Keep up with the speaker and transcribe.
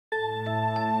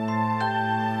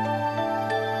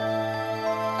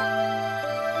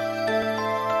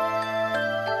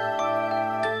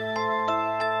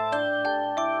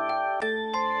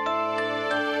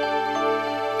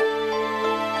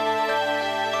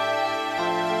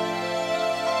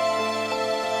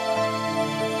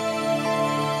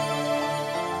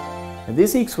In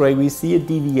this X-ray we see a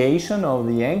deviation of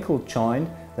the ankle joint.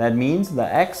 That means the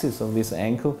axis of this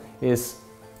ankle is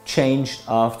changed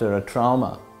after a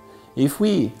trauma. If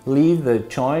we leave the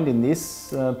joint in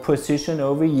this position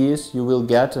over years, you will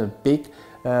get a big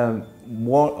worn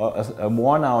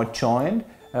out joint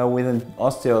with an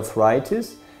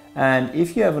osteoarthritis. And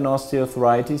if you have an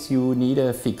osteoarthritis, you need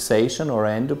a fixation or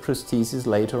endoprosthesis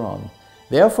later on.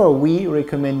 Therefore, we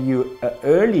recommend you an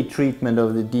early treatment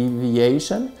of the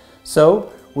deviation,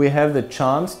 so we have the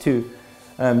chance to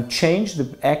change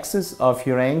the axis of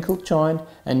your ankle joint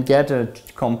and get a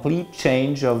complete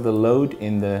change of the load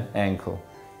in the ankle.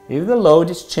 If the load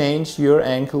is changed, your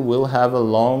ankle will have a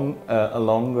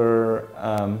longer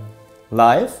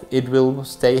life. It will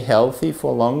stay healthy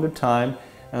for a longer time,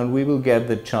 and we will get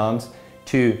the chance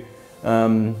to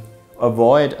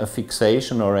avoid a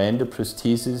fixation or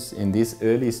endoprosthesis in this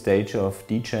early stage of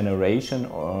degeneration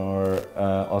or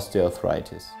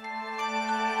osteoarthritis.